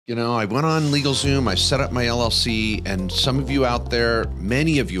You know, I went on LegalZoom, I set up my LLC, and some of you out there,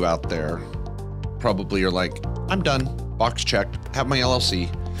 many of you out there, probably are like, I'm done, box checked, have my LLC.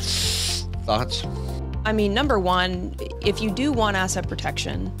 Thoughts? I mean, number one, if you do want asset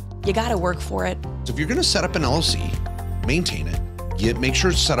protection, you got to work for it. So if you're going to set up an LLC, maintain it, make sure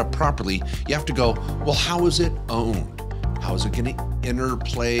it's set up properly, you have to go, well, how is it owned? How is it going to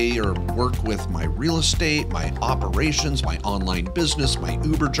interplay or work with my real estate, my operations, my online business, my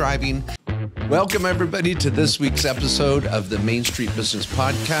Uber driving? Welcome everybody to this week's episode of the Main Street Business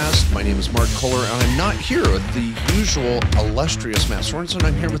Podcast. My name is Mark Kohler, and I'm not here with the usual illustrious Matt Sorensen.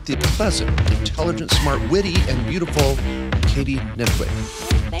 I'm here with the pleasant, intelligent, smart, witty, and beautiful Katie Nitwick.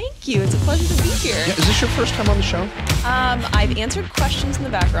 Thank you. It's a pleasure to be here. Yeah, is this your first time on the show? I've answered questions in the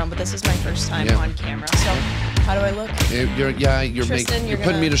background, but this is my first time on camera. So how do I look? You're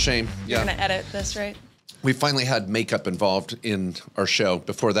putting me to shame. You're going to edit this, right? We finally had makeup involved in our show.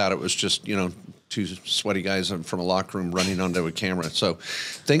 Before that, it was just, two sweaty guys from a locker room running onto a camera. So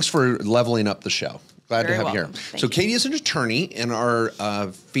thanks for leveling up the show. Glad to have you here. So Katie is an attorney in our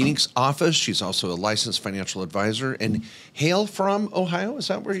Phoenix office. She's also a licensed financial advisor and hail from Ohio. Is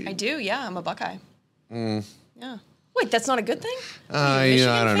that where you? I do, yeah. I'm a Buckeye. Yeah. Wait, that's not a good thing? I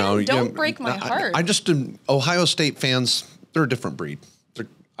don't know. Don't break my heart. Ohio State fans, they're a different breed.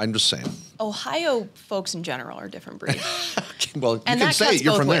 I'm just saying. Ohio folks in general are a different breed. Well, you can say it.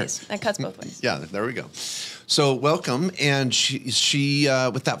 You're from there. That cuts both ways. Yeah, there we go. So welcome. And she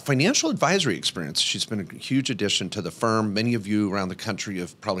with that financial advisory experience, she's been a huge addition to the firm. Many of you around the country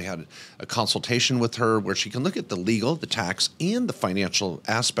have probably had a consultation with her where she can look at the legal, the tax, and the financial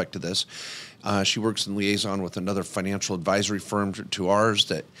aspect of this. She works in liaison with another financial advisory firm to ours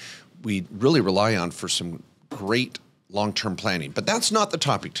that we really rely on for some great long-term planning. But that's not the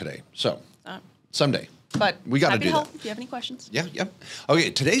topic today. So someday. But we got to do help that. if you have any questions. Yeah. Okay,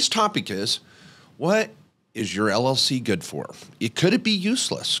 today's topic is, what is your LLC good for? Could it be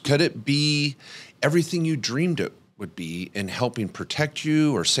useless? Could it be everything you dreamed it would be in helping protect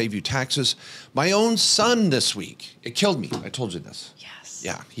you or save you taxes? My own son this week, it killed me. I told you this. Yes.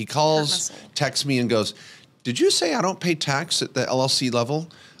 Yeah, he calls, texts me and goes, did you say I don't pay tax at the LLC level?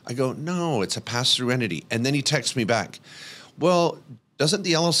 I go, no, it's a pass-through entity. And then he texts me back, well, doesn't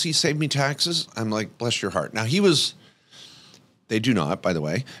the LLC save me taxes? I'm like, bless your heart. Now they do not, by the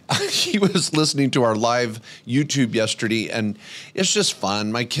way. He was listening to our live YouTube yesterday, and it's just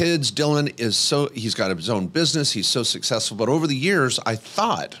fun. My kids, Dylan he's got his own business. He's so successful. But over the years, I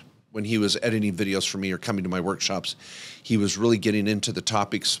thought when he was editing videos for me or coming to my workshops, he was really getting into the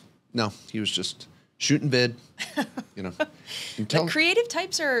topics. No, he was just shooting vid, The creative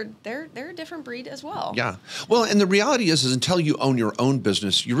types they're a different breed as well. Yeah. Well, and the reality is until you own your own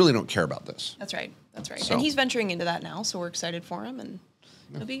business, you really don't care about this. That's right. So, and he's venturing into that now, so we're excited for him, and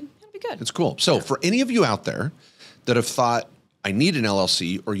it'll be good. It's cool. So for any of you out there that have thought, I need an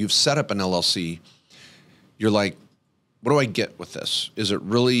LLC, or you've set up an LLC, you're like, what do I get with this? Is it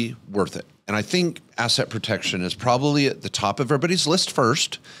really worth it? And I think asset protection is probably at the top of everybody's list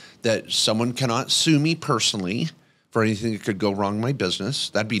first, that someone cannot sue me personally for anything that could go wrong in my business.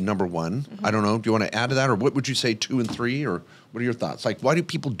 That'd be number one. Mm-hmm. I don't know. Do you want to add to that? Or what would you say 2 and 3? Or what are your thoughts? Like, why do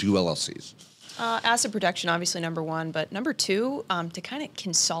people do LLCs? Asset protection, obviously, number one. But number two, to kind of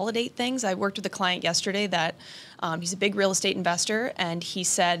consolidate things. I worked with a client yesterday that he's a big real estate investor. And he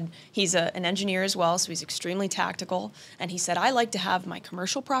said he's an engineer as well, so he's extremely tactical. And he said, I like to have my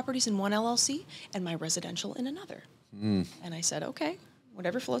commercial properties in one LLC and my residential in another. And I said, okay.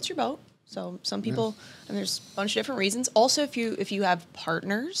 Whatever floats your boat. So some people, and there's a bunch of different reasons. Also, if you have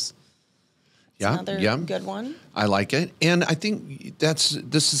partners, it's another good one. I like it. And I think this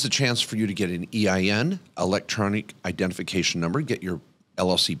is a chance for you to get an EIN, electronic identification number, get your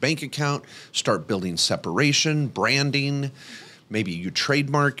LLC bank account, start building separation, branding. Maybe you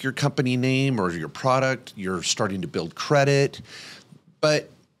trademark your company name or your product. You're starting to build credit. But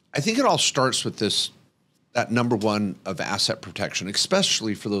I think it all starts with that number one of asset protection,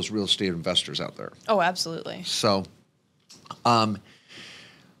 especially for those real estate investors out there. Oh, absolutely. So,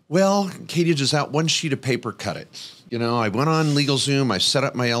 Katie, just out one sheet of paper, cut it. I went on LegalZoom, I set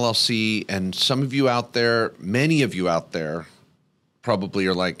up my LLC, and some of you out there, many of you out there, probably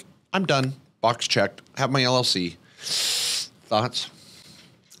are like, I'm done, box checked, have my LLC. Thoughts?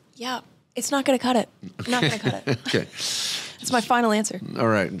 Yeah, it's not going to cut it. Not going to cut it. Okay. It's my final answer. All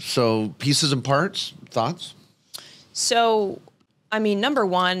right. So pieces and parts, thoughts? So, I mean, number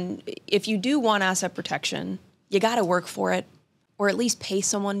one, if you do want asset protection, you got to work for it or at least pay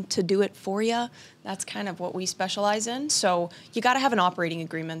someone to do it for you. That's kind of what we specialize in. So you got to have an operating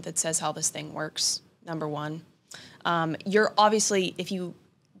agreement that says how this thing works, number one. You're obviously, if you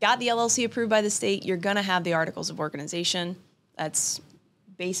got the LLC approved by the state, you're going to have the articles of organization. That's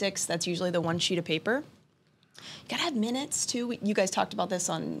basics. That's usually the one sheet of paper. You got to have minutes too. You guys talked about this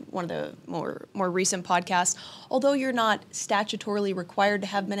on one of the more recent podcasts. Although you're not statutorily required to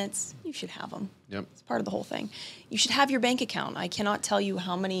have minutes, you should have them. Yep. It's part of the whole thing. You should have your bank account. I cannot tell you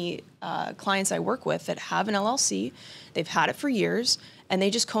how many clients I work with that have an LLC. They've had it for years, and they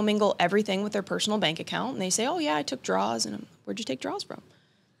just commingle everything with their personal bank account. And they say, oh, yeah, I took draws. And where'd you take draws from?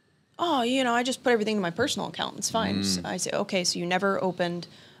 Oh, I just put everything in my personal account. It's fine. So I say, okay, so you never opened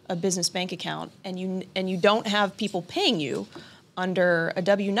a business bank account, and you don't have people paying you under a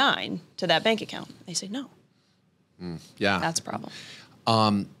W-9 to that bank account. They say no. Yeah, that's a problem.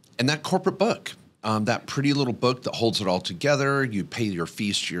 And that corporate book, that pretty little book that holds it all together. You pay your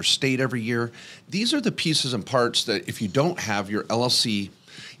fees to your state every year. These are the pieces and parts that if you don't have, your LLC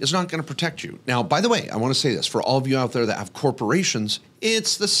is not going to protect you. Now, by the way, I want to say this for all of you out there that have corporations,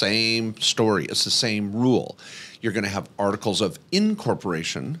 it's the same story. It's the same rule. You're going to have articles of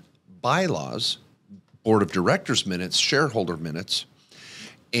incorporation, bylaws, board of directors minutes, shareholder minutes,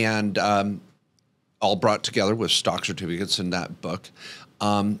 and all brought together with stock certificates in that book.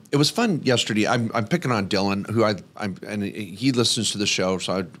 It was fun yesterday. I'm picking on Dylan, who and he listens to the show,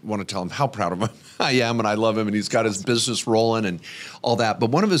 so I want to tell him how proud of him I am, and I love him, and he's got his business rolling and all that. But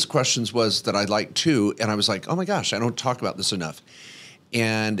one of his questions was that I like too, and I was like, oh my gosh, I don't talk about this enough.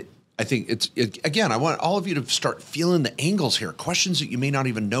 And I think again, I want all of you to start feeling the angles here, questions that you may not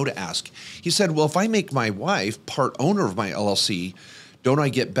even know to ask. He said, well, if I make my wife part owner of my LLC, don't I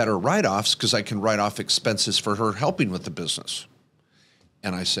get better write-offs because I can write off expenses for her helping with the business?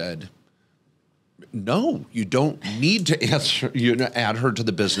 And I said, no, you don't need to add her to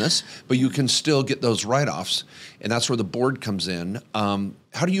the business, but you can still get those write-offs. And that's where the board comes in.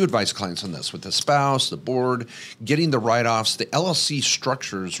 How do you advise clients on this with the spouse, the board, getting the write-offs? The LLC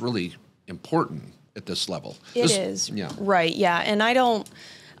structure is really important at this level. It is. Yeah. Right. Yeah. And I don't,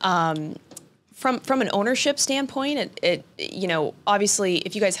 from an ownership standpoint, obviously,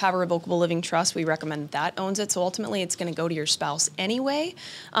 if you guys have a revocable living trust, we recommend that owns it. So ultimately, it's going to go to your spouse anyway.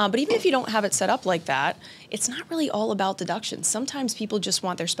 But even if you don't have it set up like that, it's not really all about deductions. Sometimes people just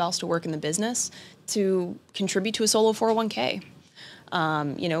want their spouse to work in the business to contribute to a solo 401k.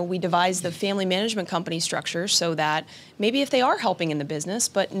 We devised the family management company structure so that maybe if they are helping in the business,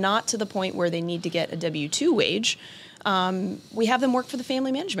 but not to the point where they need to get a W-2 wage, we have them work for the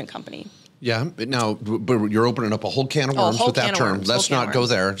family management company. Yeah, but you're opening up a whole can of worms with that term. Let's not go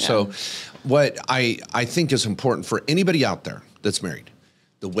there. Yeah. So what I think is important for anybody out there that's married,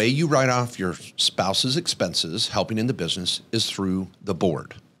 the way you write off your spouse's expenses helping in the business is through the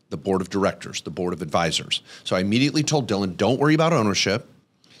board of directors, the board of advisors. So I immediately told Dylan, don't worry about ownership.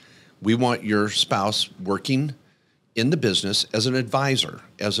 We want your spouse working in the business as an advisor,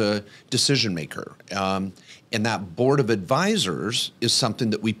 as a decision maker. And that board of advisors is something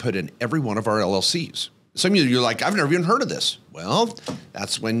that we put in every one of our LLCs. Some of you're like, I've never even heard of this. Well,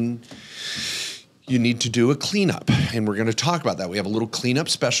 that's when you need to do a cleanup. And we're going to talk about that. We have a little cleanup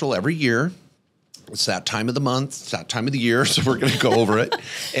special every year. It's that time of the month, it's that time of the year, so we're going to go over it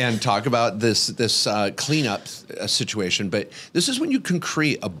and talk about this cleanup situation. But this is when you can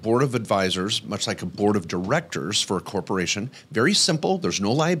create a board of advisors, much like a board of directors for a corporation. Very simple. There's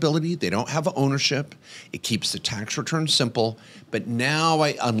no liability. They don't have ownership. It keeps the tax return simple. But now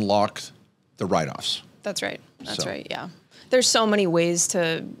I unlock the write-offs. That's right. That's right. Yeah. There's so many ways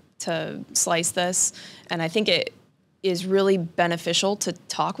to slice this, and I think it is really beneficial to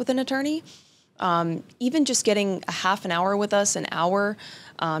talk with an attorney. Even just getting a half an hour with us, an hour,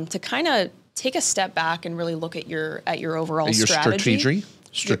 to kind of take a step back and really look at your overall strategy. Strategy.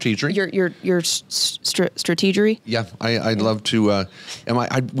 Your strategy. Yeah, I'd love to.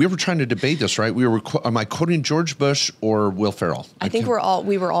 We were trying to debate this, right? Am I quoting George Bush or Will Ferrell? I think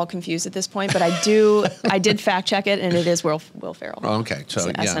we were all confused at this point, but I did fact check it, and it is Will Ferrell. Oh, okay,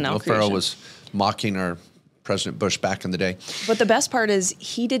 so yeah, Will Ferrell was mocking our President Bush back in the day. But the best part is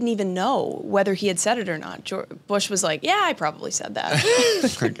he didn't even know whether he had said it or not. Bush was like, yeah, I probably said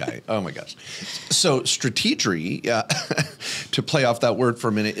that. Okay. Oh my gosh. So strategy, to play off that word for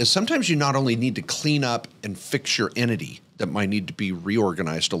a minute, is sometimes you not only need to clean up and fix your entity that might need to be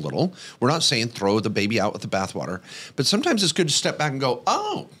reorganized a little. We're not saying throw the baby out with the bathwater, but sometimes it's good to step back and go,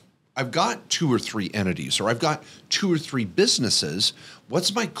 oh, I've got 2 or 3 entities, or I've got 2 or 3 businesses.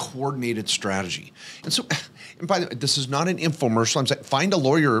 What's my coordinated strategy? And so, and by the way, this is not an infomercial. I'm saying find a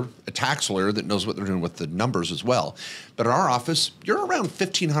lawyer, a tax lawyer that knows what they're doing with the numbers as well. But in our office, you're around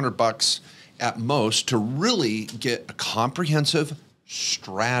 $1,500 at most to really get a comprehensive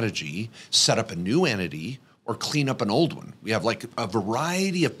strategy, set up a new entity, or clean up an old one. We have like a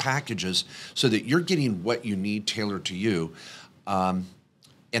variety of packages so that you're getting what you need tailored to you.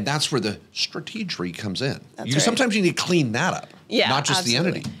 And that's where the strategy comes in. Sometimes you need to clean that up, not just the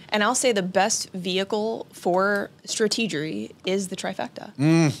entity. And I'll say the best vehicle for strategy is the trifecta.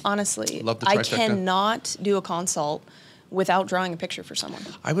 Honestly, love the trifecta. I cannot do a consult without drawing a picture for someone.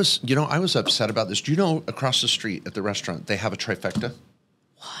 I was upset about this. Do you know across the street at the restaurant they have a trifecta?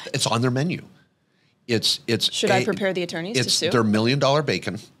 What? It's on their menu. Should I prepare the attorneys to sue? It's their $1 million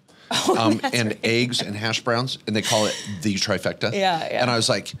bacon. And right. Eggs and hash browns, and they call it the trifecta. Yeah. And I was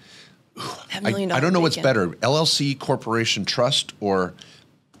like, I don't know what's better, LLC Corporation Trust or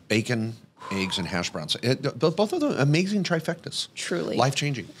bacon, eggs, and hash browns. Both of them amazing trifectas. Truly.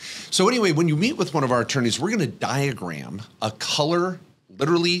 Life-changing. So anyway, when you meet with one of our attorneys, we're going to diagram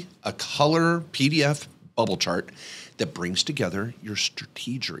literally a color PDF bubble chart that brings together your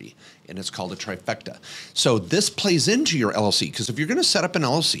strategy, and it's called a trifecta. So this plays into your LLC, because if you're going to set up an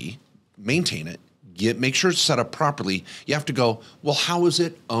LLC, maintain it, make sure it's set up properly, you have to go, well, how is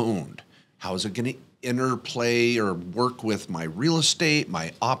it owned? How is it going to interplay or work with my real estate,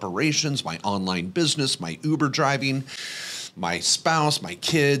 my operations, my online business, my Uber driving, my spouse, my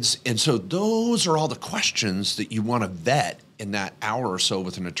kids? And so those are all the questions that you want to vet in that hour or so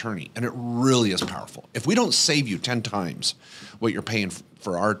with an attorney. And it really is powerful. If we don't save you 10 times what you're paying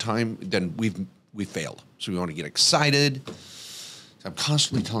for our time, then we've failed. So we want to get excited. I'm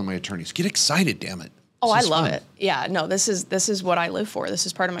constantly telling my attorneys, get excited, damn it. Oh, I love it. Yeah, no, this is what I live for. This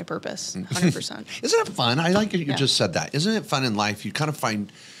is part of my purpose, 100%. Isn't it fun? I like you just said that. Isn't it fun in life? You kind of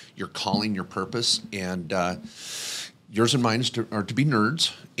find your calling, your purpose, and yours and mine are to be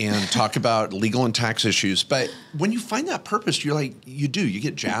nerds and talk about legal and tax issues. But when you find that purpose, you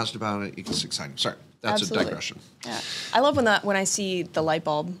get jazzed about it. It gets exciting. Sorry, that's Absolutely. a digression. Yeah, I love when I see the light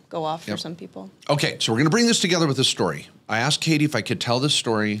bulb go off for some people. Okay, so we're going to bring this together with a story. I asked Katie if I could tell this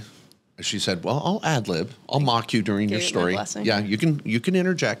story. She said, well, I'll ad-lib. I'll mock you during your story. Yeah, you can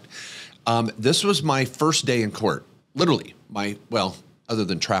interject. This was my first day in court. Literally, other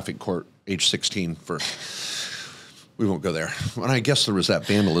than traffic court, age 16 we won't go there. And I guess there was that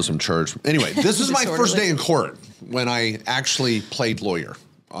vandalism charge. Anyway, this is my first day in court when I actually played lawyer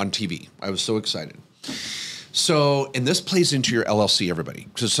on TV. I was so excited. So, and this plays into your LLC, everybody.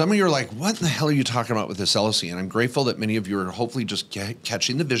 Because some of you are like, what in the hell are you talking about with this LLC? And I'm grateful that many of you are hopefully just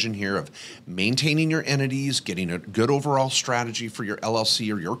catching the vision here of maintaining your entities, getting a good overall strategy for your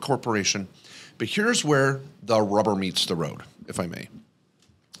LLC or your corporation. But here's where the rubber meets the road, if I may.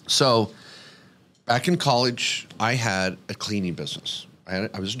 So, back in college, I had a cleaning business. I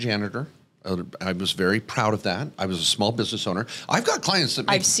was a janitor. I was very proud of that. I was a small business owner. I've got clients that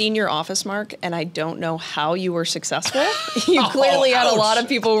I've seen your office, Mark, and I don't know how you were successful. You clearly had a lot of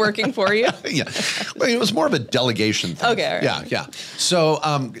people working for you. Yeah. Well, it was more of a delegation thing. Okay. All right. Yeah. So,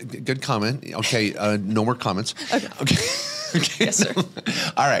 good comment. Okay. No more comments. Okay. Yes, sir.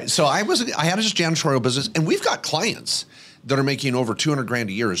 All right. So I had a janitorial business, and we've got clients that are making over $200,000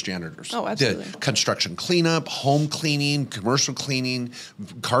 a year as janitors. Oh, absolutely. The construction cleanup, home cleaning, commercial cleaning,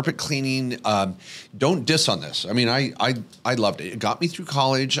 carpet cleaning. Don't diss on this. I mean, I loved it. It got me through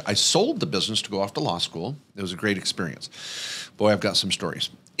college. I sold the business to go off to law school. It was a great experience. Boy, I've got some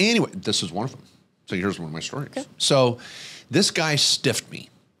stories. Anyway, this is one of them. So here's one of my stories. Okay. So this guy stiffed me.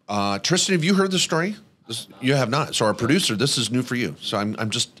 Tristan, have you heard the story? You have not. So our producer, this is new for you. So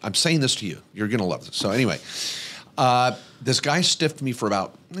I'm saying this to you. You're going to love this. So anyway, this guy stiffed me for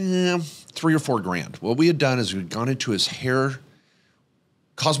about $3,000 or $4,000. What we had done is we'd gone into his hair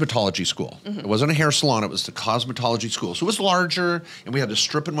cosmetology school. Mm-hmm. It wasn't a hair salon. It was the cosmetology school. So it was larger, and we had to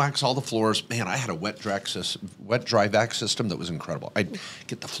strip and wax all the floors. Man, I had a wet dry vac system that was incredible. I'd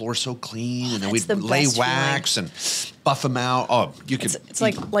get the floor so clean, and then we'd lay wax and buff them out. Oh, It's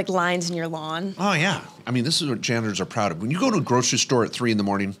like lines in your lawn. Oh, yeah. I mean, this is what janitors are proud of. When you go to a grocery store at 3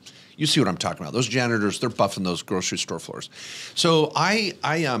 a.m, you see what I'm talking about. Those janitors, they're buffing those grocery store floors. So I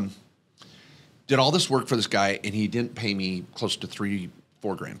did all this work for this guy, and he didn't pay me close to $4,000.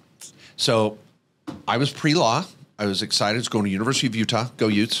 So I was pre-law. I was excited. I was going to University of Utah. Go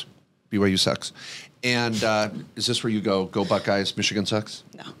Utes. BYU sucks. And is this where you go Buckeyes, Michigan sucks?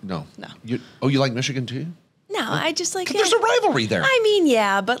 No. You like Michigan too? No, I just like... There's a rivalry there. I mean,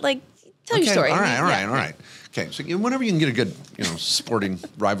 yeah, but like, tell your story. All right. Okay, so whenever you can get a good, sporting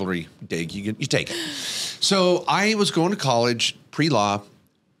rivalry dig, you take it. So I was going to college, pre-law.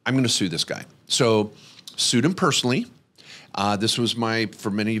 I'm going to sue this guy. So sued him personally. This was for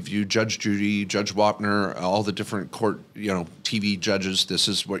many of you, Judge Judy, Judge Wapner, all the different court, TV judges. This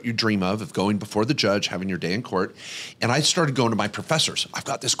is what you dream of going before the judge, having your day in court. And I started going to my professors. I've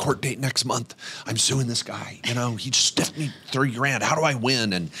got this court date next month. I'm suing this guy. He just stiffed me $30,000. How do I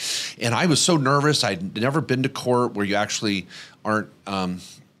win? And I was so nervous. I'd never been to court where you actually aren't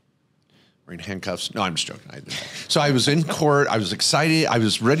wearing handcuffs. No, I'm just joking. So I was in court. I was excited. I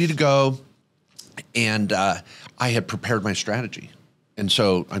was ready to go. And I had prepared my strategy. And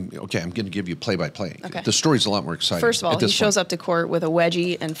so, I'm going to give you play-by-play. Okay. The story's a lot more exciting. First of all, he shows up to court with a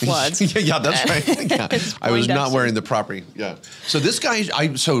wedgie and floods. Yeah, that's right. Yeah. I was not wearing the proper. Yeah. So this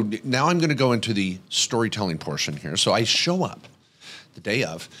guy, so now I'm going to go into the storytelling portion here. So I show up the day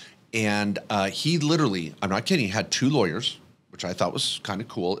of, and he literally, I'm not kidding, had 2 lawyers, which I thought was kind of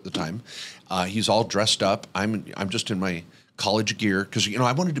cool at the time. He's all dressed up. I'm just in my college gear because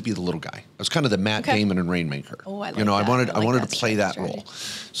I wanted to be the little guy. I was kind of the Matt Damon and Rainmaker. Oh, I like that. I wanted to play that strategy. role.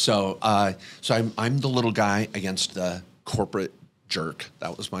 So I'm the little guy against the corporate jerk.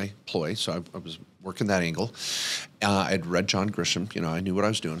 That was my ploy. So I was working that angle. I'd read John Grisham. I knew what I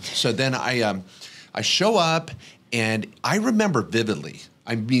was doing. So then I show up, and I remember vividly.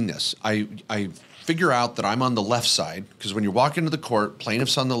 I mean this. I figure out that I'm on the left side because when you walk into the court,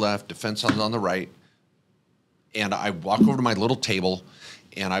 plaintiff's on the left, defense on the right. And I walk over to my little table,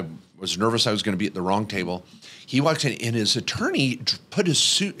 and I was nervous I was going to be at the wrong table. He walks in, and his attorney put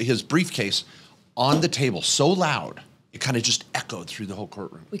his briefcase on the table so loud, it kind of just echoed through the whole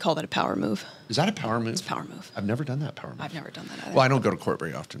courtroom. We call that a power move. Is that a power move? It's a power move. I've never done that power move. I've never done that either. Well, I don't go to court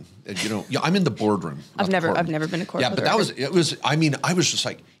very often. I'm in the boardroom. I've never been to court. Yeah, but I was just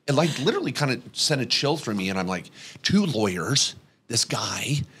like, it literally kind of sent a chill through me, and I'm like, 2 lawyers, this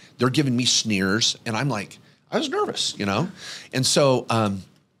guy, they're giving me sneers, and I'm like, I was nervous, And so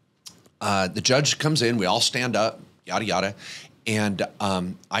the judge comes in, we all stand up, yada, yada. And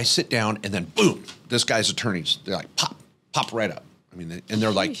I sit down, and then boom, this guy's attorneys, they're like, pop right up. And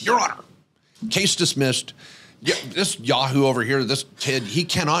they're like, Your Honor, case dismissed. Yeah, this Yahoo over here, this kid, he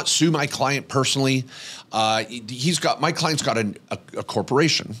cannot sue my client personally. My client's got a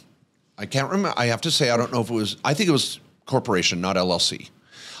corporation. I can't remember. I have to say, I don't know if I think it was corporation, not LLC.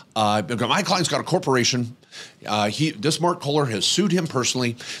 My client's got a corporation. This Mark Kohler has sued him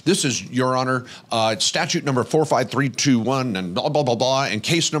personally. This is, Your Honor, statute number 45321 and blah, blah, blah, blah, and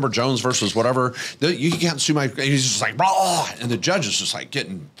case number Jones versus whatever. You can't sue he's just like, blah, and the judge is just like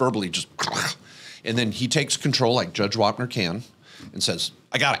getting verbally just, and then he takes control like Judge Wapner can and says,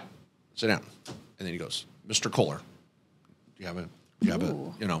 I got it. Sit down. And then he goes, Mr. Kohler, do you have a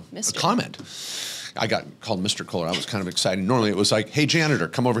comment? I got called Mr. Kohler. I was kind of excited. Normally it was like, hey, janitor,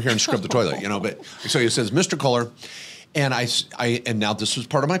 come over here and scrub the toilet, But so he says, Mr. Kohler, and and now this was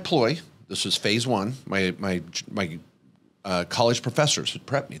part of my ploy. This was phase 1. My college professors had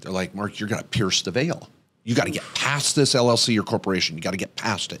prepped me. They're like, Mark, you're going to pierce the veil. You got to get past this LLC or corporation. You got to get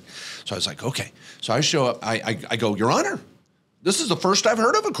past it. So I was like, okay. So I show up. I go, Your Honor, this is the first I've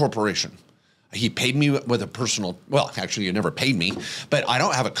heard of a corporation. He paid me with a personal, well, actually, he never paid me, but I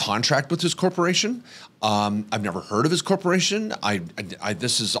don't have a contract with his corporation. I've never heard of his corporation.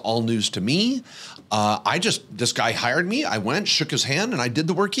 This is all news to me. This guy hired me. I went, shook his hand, and I did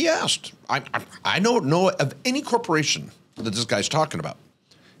the work he asked. I don't know of any corporation that this guy's talking about.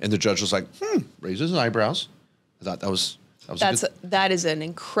 And the judge was like, raises his eyebrows. I thought that is an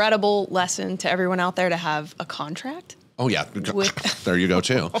incredible lesson to everyone out there to have a contract. Oh, yeah. There you go,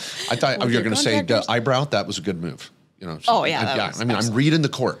 too. I thought you were going to say eyebrow. That was a good move. Oh, yeah. I'm reading the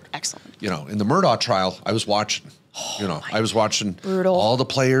court. Excellent. In the Murdaugh trial, I was watching. I was watching brutal. All the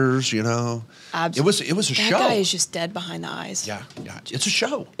players, Absolutely. It was a show. That guy is just dead behind the eyes. Yeah. It's a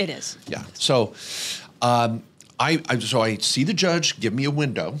show. It is. Yeah. So I see the judge give me a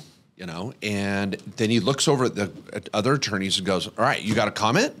window, and then he looks over at other attorneys and goes, all right, you got a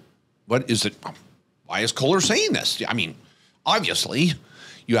comment? What is it? Why is Kohler saying this? Obviously,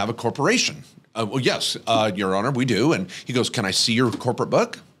 you have a corporation. Well, yes, Your Honor, we do. And he goes, can I see your corporate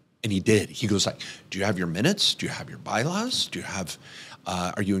book? And he did. He goes like, do you have your minutes? Do you have your bylaws? Do you have,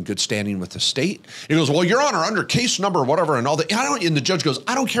 are you in good standing with the state? He goes, well, Your Honor, under case number, whatever, and all that. And the judge goes,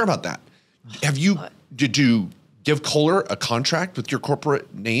 I don't care about that. Did you give Kohler a contract with your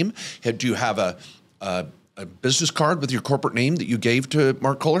corporate name? Do you have a business card with your corporate name that you gave to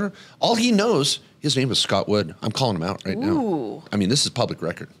Mark Kohler? All he knows, his name is Scott Wood. I'm calling him out right now. This is public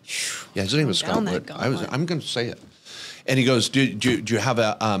record. Yeah, his name was Scott Wood. I'm going to say it. And he goes, do you have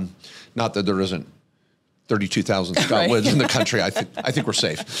a, not that there isn't 32,000 Scott Woods in the country. I think we're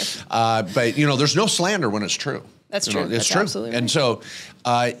safe. But, there's no slander when it's true. That's true. It's That's true. Absolutely And right. so,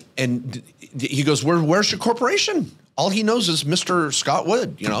 and he goes, where's your corporation? All he knows is Mr. Scott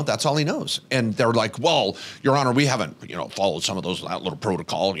Wood, that's all he knows. And they're like, well, Your Honor, we haven't, followed some of that little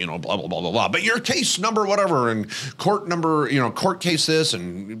protocol, blah, blah, blah, blah, blah. But your case number, whatever, and court number, court case this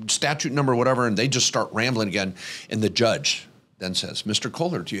and statute number, whatever. And they just start rambling again. And the judge then says, Mr.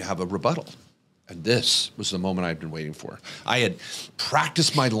 Kohler, do you have a rebuttal? And this was the moment I'd been waiting for. I had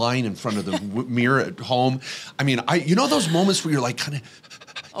practiced my line in front of the mirror at home. I mean, those moments where you're like kind of,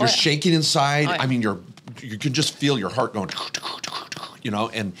 you're shaking inside. I mean, you can just feel your heart going,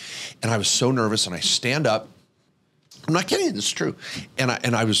 and I was so nervous, and I stand up. I'm not kidding, this is true. And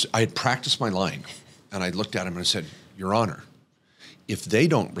I had practiced my line, and I looked at him and I said, Your Honor, if they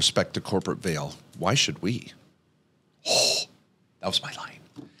don't respect the corporate veil, why should we? Oh, that was my line.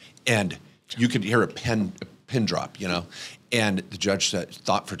 And you could hear a pin drop, and the judge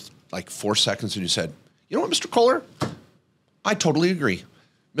thought for like 4 seconds, and he said, you know what, Mr. Kohler? I totally agree.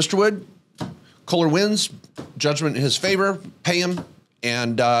 Mr. Wood, Kohler wins, judgment in his favor, pay him,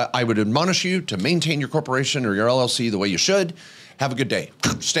 and I would admonish you to maintain your corporation or your LLC the way you should. Have a good day.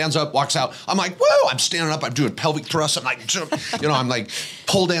 Stands up, walks out. I'm like, whoa, I'm standing up, I'm doing pelvic thrusts. I'm like, I'm like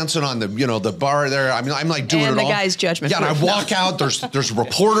pole dancing on the, the bar there. I mean, I'm like doing it all. And the guy's judgment. Yeah, and I walk out, there's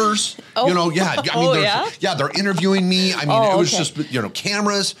reporters, they're interviewing me. I mean, it was just,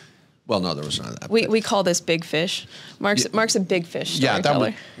 cameras. Well, no, there was none of that. We call this big fish. Mark's a big fish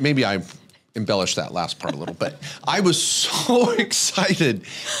storyteller. Maybe I embellished that last part a little, but I was so excited,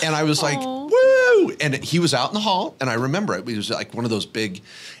 and I was like, woo! And he was out in the hall, and I remember it was like one of those big,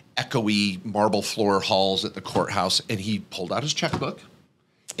 echoey marble floor halls at the courthouse, and he pulled out his checkbook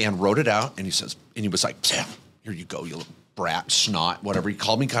and wrote it out, and he was like, Sam, here you go, you little brat, snot, whatever. He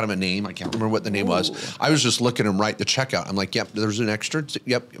called me kind of a name. I can't remember what the name was. I was just looking at him write the check out. I'm like, yep, there's an extra.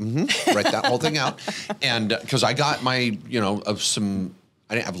 Yep, write that whole thing out. And because I got my,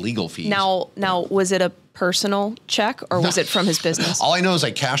 I didn't have legal fees. Now, was it a personal check or was it from his business? All I know is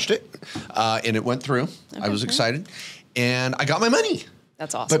I cashed it, and it went through. Okay, I was excited, and I got my money.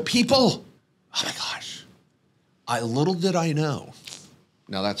 That's awesome. But people, oh my gosh, little did I know.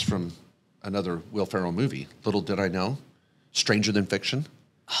 Now that's from another Will Ferrell movie. Little did I know, Stranger Than Fiction.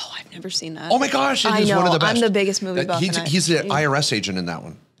 Oh, I've never seen that. Oh my gosh, it is one of the best. I'm the biggest movie buff. He's an IRS agent in that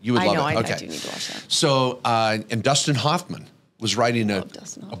one. You would love it. I do need to watch that. So, and Dustin Hoffman was writing a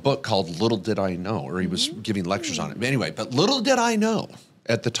book called Little Did I Know, or he was giving lectures on it. But anyway, but little did I know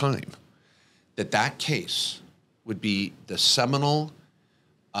at the time that case would be the seminal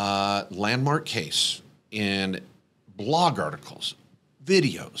landmark case in blog articles,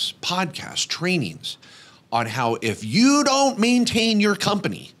 videos, podcasts, trainings on how if you don't maintain your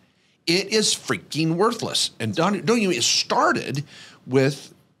company, it is freaking worthless. And it started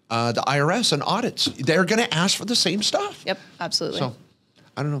with the IRS and audits. They're going to ask for the same stuff. Yep, absolutely. So,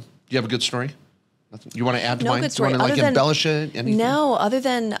 I don't know. Do you have a good story? Nothing? You want to add to no mine? Good story. You want to embellish it? Anything? No, other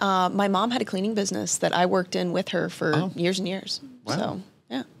than my mom had a cleaning business that I worked in with her for years and years. Wow. So,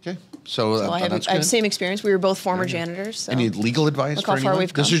 yeah. Okay. So I have the same experience. We were both former janitors. So. Any legal advice Look for how far anyone?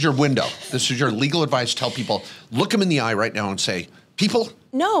 we've come. This is your window. This is your legal advice. Tell people, look them in the eye right now and say, people.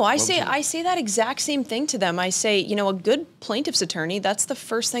 No, I say that exact same thing to them. I say, a good plaintiff's attorney, that's the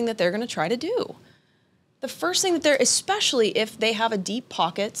first thing that they're going to try to do. The first thing that especially if they have a deep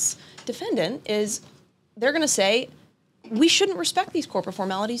pockets defendant, is they're going to say, we shouldn't respect these corporate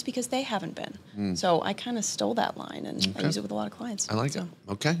formalities because they haven't been. So I kind of stole that line, and I use it with a lot of clients. I like it.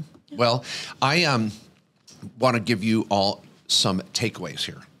 Okay. Yeah. Well, I want to give you all some takeaways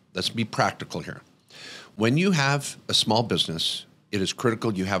here. Let's be practical here. When you have a small business, it is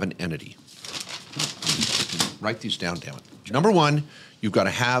critical you have an entity. Write these down, damn it. Number one, you've got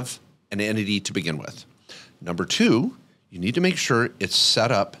to have an entity to begin with. Number two, you need to make sure it's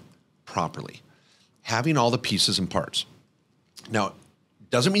set up properly, having all the pieces and parts. Now,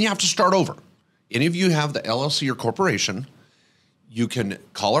 doesn't mean you have to start over. Any of you have the LLC or corporation, you can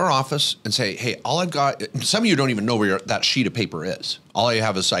call our office and say, hey, all I've got, some of you don't even know where that sheet of paper is. All I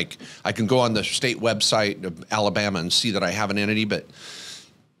have is like, I can go on the state website of Alabama and see that I have an entity, but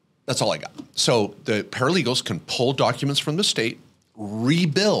that's all I got. So the paralegals can pull documents from the state,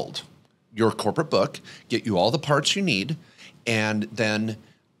 rebuild your corporate book, get you all the parts you need, and then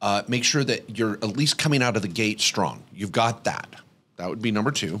make sure that you're at least coming out of the gate strong.'ve got that. That would be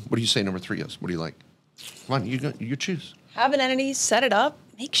number two. What do you say number three is? What do you like? Come on, you choose. Have an entity, set it up,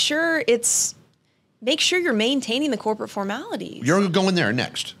 make sure you're maintaining the corporate formalities. You're going there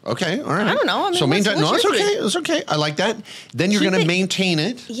next. Okay, all right. I don't know. I mean, so maintain. No, it's okay. It's okay. I like that. Then you're going to maintain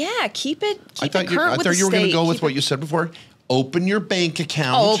it. Yeah, keep it current with the state. I thought you were going to go with what you said before. Open your bank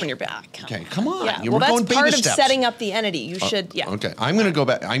account. Oh, open your bank account. Okay, come on. Yeah. Well, that's part of setting up the entity. You should, Okay, I'm going to go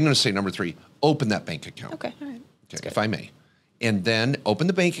back. I'm going to say number three. Open that bank account. Okay, all right. okay, if I may. And then open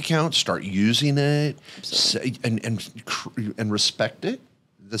the bank account, start using it, and respect it,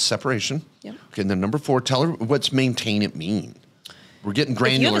 the separation. Yep. Okay, and then number 4, tell her what's maintain it mean. We're getting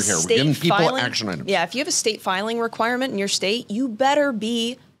granular here. We're giving people action items. Yeah, if you have a state filing requirement in your state, you better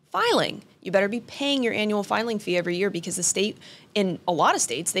be filing. You better be paying your annual filing fee every year, because the state, in a lot of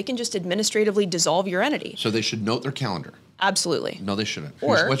states, they can just administratively dissolve your entity. So they should note their calendar. Absolutely. No, they shouldn't.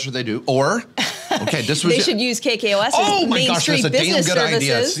 Or what should they do? Or, okay, this was they should use KKOS as oh my Main gosh, Street that's a damn Business good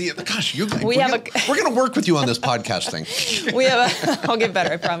idea. Services. See, gosh, We're going to work with you on this podcast thing. We have I'll get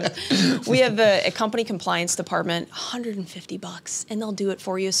better, I promise. We have a company compliance department, $150, and they'll do it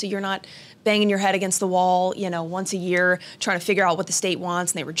for you, so you're not banging your head against the wall, once a year, trying to figure out what the state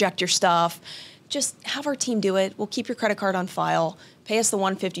wants, and they reject your stuff. Just have our team do it. We'll keep your credit card on file. Pay us the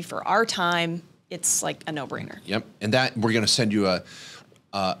 $150 for our time. It's like a no-brainer. Yep, and that we're going to send you a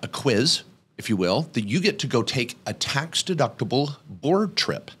quiz, if you will, that you get to go take a tax-deductible board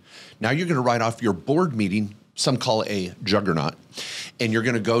trip. Now you're going to write off your board meeting, some call a juggernaut, and you're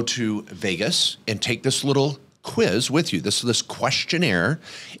going to go to Vegas and take this little quiz with you, this questionnaire,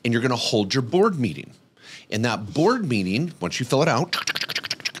 and you're going to hold your board meeting. In that board meeting, once you fill it out,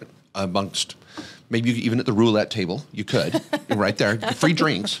 amongst maybe even at the roulette table, you could, right there, free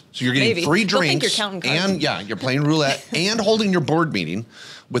drinks. So you're getting free drinks, and you're playing roulette and holding your board meeting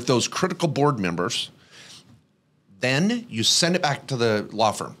with those critical board members. Then you send it back to the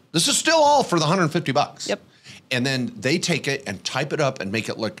law firm. This is still all for the $150. Yep. And then they take it and type it up and make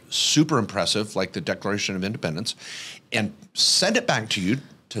it look super impressive, like the Declaration of Independence, and send it back to you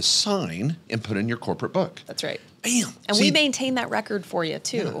to sign and put in your corporate book. That's right. Bam. And we maintain that record for you,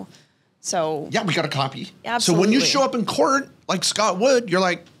 too. Yeah. So yeah, we got a copy. Absolutely. So when you show up in court, like Scott would, you're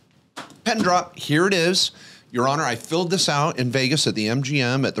like, pen drop, here it is. Your Honor, I filled this out in Vegas at the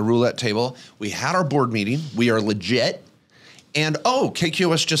MGM at the roulette table. We had our board meeting. We are legit. And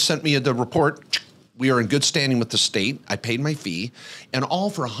KQS just sent me the report. We are in good standing with the state. I paid my fee, and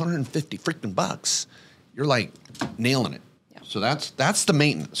all for $150 freaking bucks. You're like nailing it. Yep. So that's the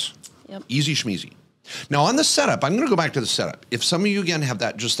maintenance. Yep. Easy schmeezy. Now on the setup, I'm going to go back to the setup. If some of you again have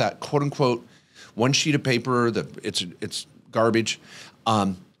that quote unquote one sheet of paper that it's garbage,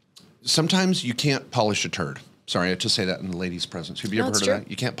 sometimes you can't polish a turd. Sorry, I had to say that in the ladies' presence. Have you ever heard of that?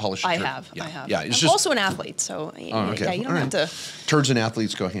 You can't polish a turd. I have. Yeah, I'm also an athlete, so you don't have to. Turds and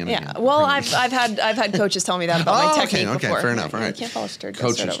athletes go hand in hand. Yeah, well, I've had coaches tell me that about my technique before. Okay, fair enough. All right. You can't polish a turd.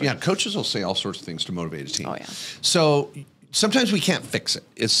 Coaches will say all sorts of things to motivate a team. Oh yeah. So sometimes we can't fix it.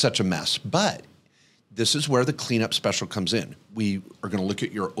 It's such a mess, but this is where the cleanup special comes in. We are going to look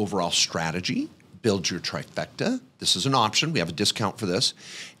at your overall strategy, build your trifecta. This is an option. We have a discount for this.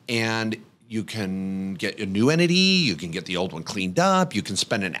 And you can get a new entity. You can get the old one cleaned up. You can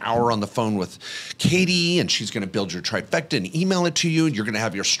spend an hour on the phone with Katie, and she's going to build your trifecta and email it to you. You're going to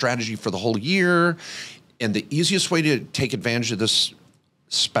have your strategy for the whole year. And the easiest way to take advantage of this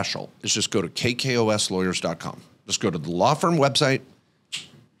special is just go to kkoslawyers.com. Just go to the law firm website.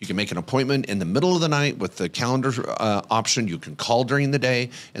 You can make an appointment in the middle of the night with the calendar option. You can call during the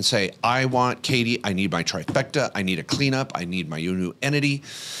day and say, I want Katie, I need my trifecta, I need a cleanup, I need my new entity.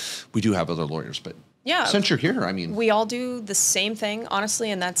 We do have other lawyers, but since you're here, I mean. We all do the same thing,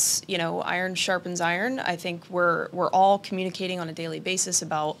 honestly, and that's, iron sharpens iron. I think we're all communicating on a daily basis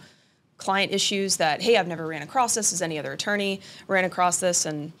about client issues that, hey, I've never ran across this as any other attorney, ran across this,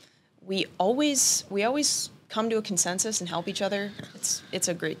 and we always come to a consensus and help each other. It's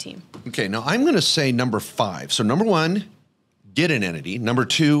a great team. Okay, now I'm going to say number 5. So number 1, get an entity. Number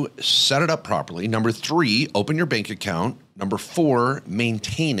 2, set it up properly. Number 3, open your bank account. Number 4,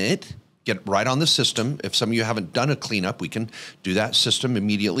 maintain it. Get right on the system. If some of you haven't done a cleanup, we can do that system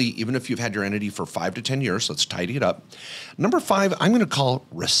immediately. Even if you've had your entity for 5 to 10 years, let's tidy it up. Number 5, I'm going to call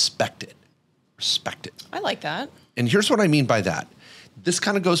respect it. Respect it. I like that. And here's what I mean by that. This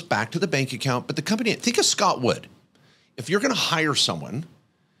kind of goes back to the bank account, but the company, think of Scott Wood. If you're going to hire someone,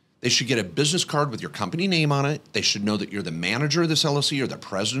 they should get a business card with your company name on it. They should know that you're the manager of this LLC or the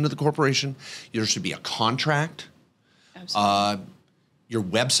president of the corporation. There should be a contract. Absolutely. Your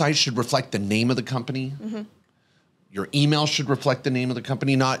website should reflect the name of the company. Mm-hmm. Your email should reflect the name of the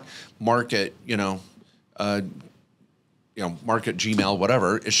company, not mark at, mark at Gmail,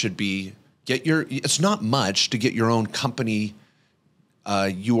 whatever. It should be it's not much to get your own company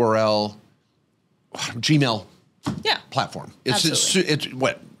URL, Gmail platform. It's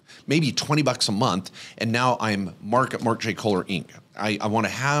what, maybe $20 a month, and now I'm Mark at Mark J. Kohler Inc. I want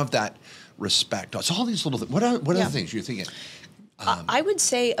to have that respect. It's all these little things. What other things you're thinking? I would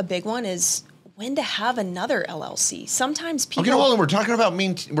say a big one is when to have another LLC. Sometimes people... Okay, hold on. We're talking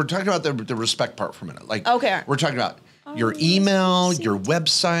about the respect part for a minute. Like, okay. We're talking about your email, your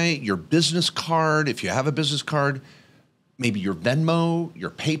website, your business card. If you have a business card, maybe your Venmo,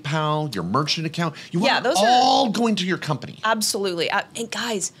 your PayPal, your merchant account. You want those all going to your company. Absolutely. And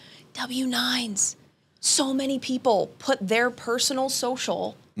guys, W-9s. So many people put their personal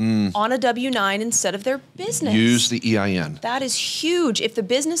social on a W-9 instead of their business. Use the EIN. That is huge. If the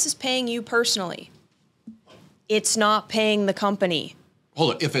business is paying you personally, it's not paying the company.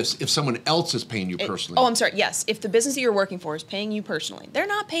 Hold on. If someone else is paying you personally. Oh, I'm sorry. Yes. If the business that you're working for is paying you personally, they're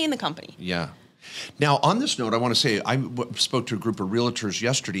not paying the company. Yeah. Now, on this note, I want to say I spoke to a group of realtors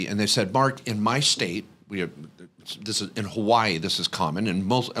yesterday, and they said, Mark, in my state, this is in Hawaii, this is common,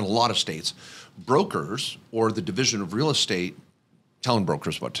 in a lot of states, brokers or the division of real estate telling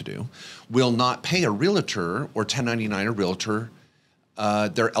brokers what to do will not pay a realtor or 1099 a realtor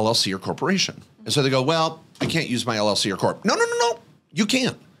their LLC or corporation. And so they go, well, I can't use my LLC or corp. No, you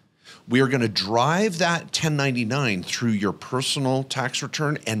can. We are going to drive that 1099 through your personal tax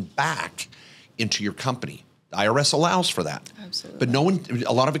return and back into your company. The IRS allows for that. Absolutely. But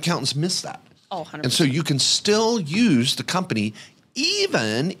a lot of accountants miss that. Oh, 100%. And so you can still use the company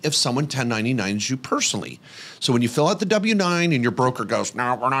even if someone 1099s you personally. So when you fill out the W-9 and your broker goes,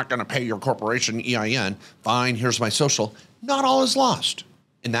 no, we're not going to pay your corporation EIN, fine, here's my social, not all is lost.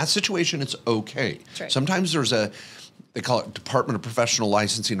 In that situation, it's okay. That's right. Sometimes there's they call it Department of Professional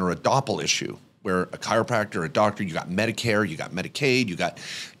Licensing or a DOPL issue, where a chiropractor, a doctor, you got Medicare, you got Medicaid, you got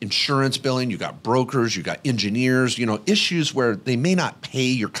insurance billing, you got brokers, you got engineers, issues where they may not pay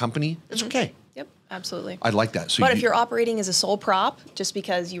your company. It's okay. Yep, absolutely. I like that. So but if you're operating as a sole prop, just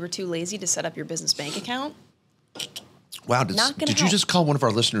because you were too lazy to set up your business bank account, wow, did you just call one of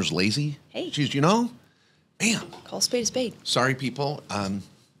our listeners lazy? Hey. Jeez, man. Call a spade a spade. Sorry, people.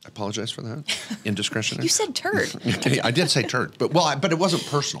 I apologize for that. Indiscretion. You said turd. I did say turd, but it wasn't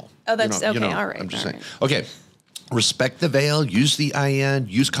personal. Oh, that's okay. All right. I'm just all saying. right. Okay. Respect the veil. Use the IN.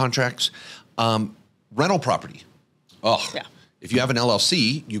 Use contracts. Rental property. Oh, yeah. If you have an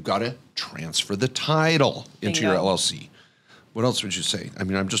LLC, you've got to transfer the title into your LLC. What else would you say? I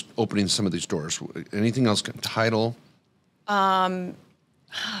mean, I'm just opening some of these doors. Anything else? Title. Oh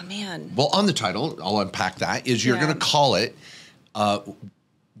man. Well, on the title, I'll unpack that. You're going to call it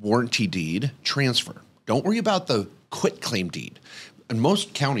warranty deed transfer. Don't worry about the quitclaim deed. In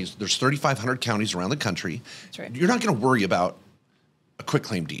most counties, there's 3,500 counties around the country. That's right. You're not going to worry about a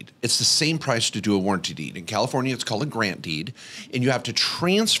quitclaim deed. It's the same price to do a warranty deed. In California, it's called a grant deed, and you have to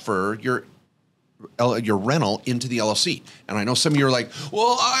transfer your rental into the LLC. And I know some of you are like,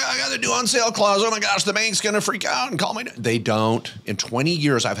 well, I got the due on sale clause. Oh my gosh, the bank's going to freak out and call me. They don't. In 20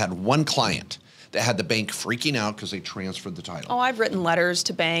 years, I've had one client that had the bank freaking out because they transferred the title. Oh, I've written letters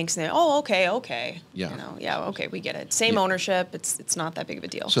to banks and okay. Yeah. Okay, we get it. Same ownership. It's not that big of a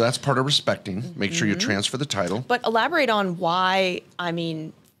deal. So that's part of respecting. Make sure you transfer the title. But elaborate on why,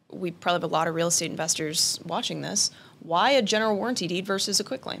 we probably have a lot of real estate investors watching this. Why a general warranty deed versus a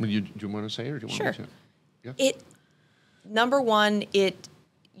quitclaim? Do you want to say it or do you want me to? Yeah. Number one,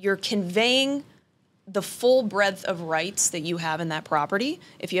 you're conveying the full breadth of rights that you have in that property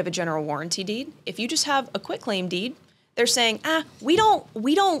if you have a general warranty deed. If you just have a quitclaim deed, they're saying, we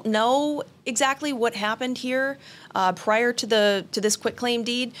don't know exactly what happened here prior to this quitclaim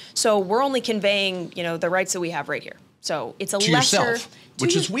deed, so we're only conveying the rights that we have right here. So it's a to lesser yourself,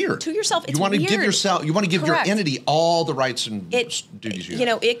 which is weird. To yourself, it's you want weird. You want to give Correct. your entity all the rights and duties you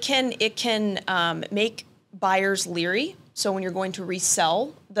have. It can make buyers leery. So when you're going to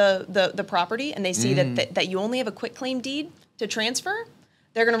resell the property and they see that you only have a quitclaim deed to transfer,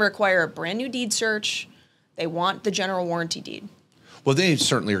 they're going to require a brand new deed search. They want the general warranty deed. Well, they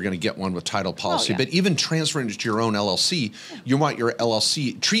certainly are going to get one with title policy, but even transferring it to your own LLC, you want your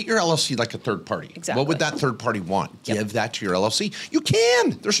LLC, treat your LLC like a third party. Exactly. What would that third party want? Give that to your LLC. You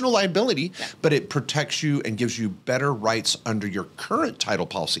can. There's no liability, but it protects you and gives you better rights under your current title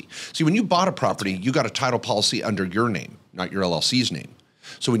policy. See, when you bought a property, you got a title policy under your name, not your LLC's name.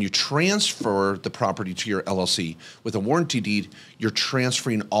 So when you transfer the property to your LLC with a warranty deed, you're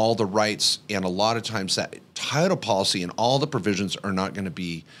transferring all the rights, and a lot of times that title policy and all the provisions are not going to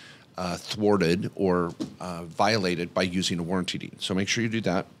be thwarted or violated by using a warranty deed. So make sure you do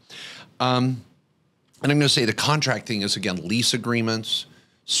that. And I'm going to say the contract thing is, again, lease agreements,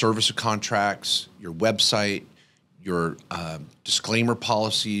 service of contracts, your website, your disclaimer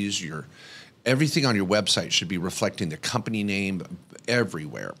policies, everything on your website should be reflecting the company name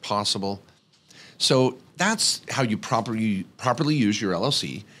everywhere possible. So that's how you properly use your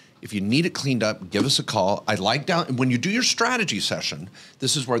LLC. If you need it cleaned up, give us a call. I like when you do your strategy session,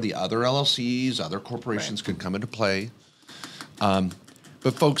 this is where the other LLCs, other corporations could come into play.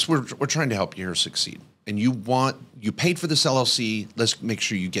 But folks, we're trying to help you here succeed. And you paid for this LLC. Let's make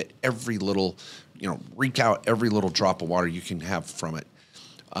sure you get every little, wreak out every little drop of water you can have from it.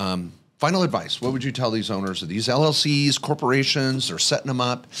 Final advice. What would you tell these owners of these LLCs, corporations, or setting them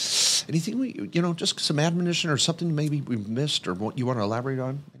up? Anything, just some admonition or something maybe we've missed or what you want to elaborate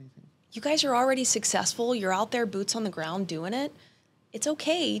on? Anything? You guys are already successful. You're out there, boots on the ground, doing it. It's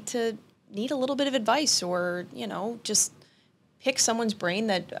okay to need a little bit of advice or, just pick someone's brain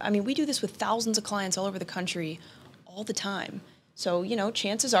we do this with thousands of clients all over the country all the time. So,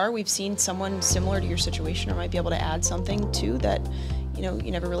 chances are we've seen someone similar to your situation or might be able to add something too that,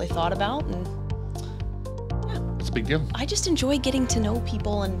 you never really thought about. And it's a big deal. I just enjoy getting to know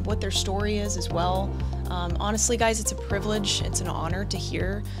people and what their story is as well. Honestly, guys, it's a privilege. It's an honor to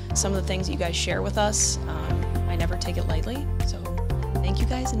hear some of the things that you guys share with us. I never take it lightly. So thank you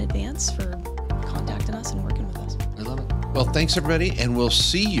guys in advance for contacting us and working with us. I love it. Well, thanks everybody, and we'll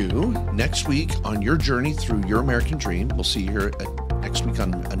see you next week on your journey through your American dream. We'll see you here next week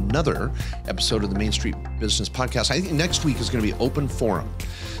on another episode of the Main Street Business Podcast. I think next week is going to be open forum.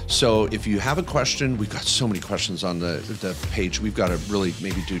 So if you have a question, we've got so many questions on the page. We've got to really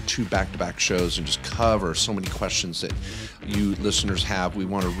maybe do 2 back-to-back shows and just cover so many questions that you listeners have. We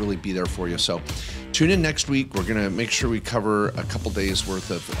want to really be there for you. So tune in next week. We're going to make sure we cover a couple days worth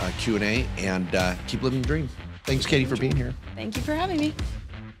of Q&A and keep living the dream. Thanks, Katie, for being here. Thank you for having me.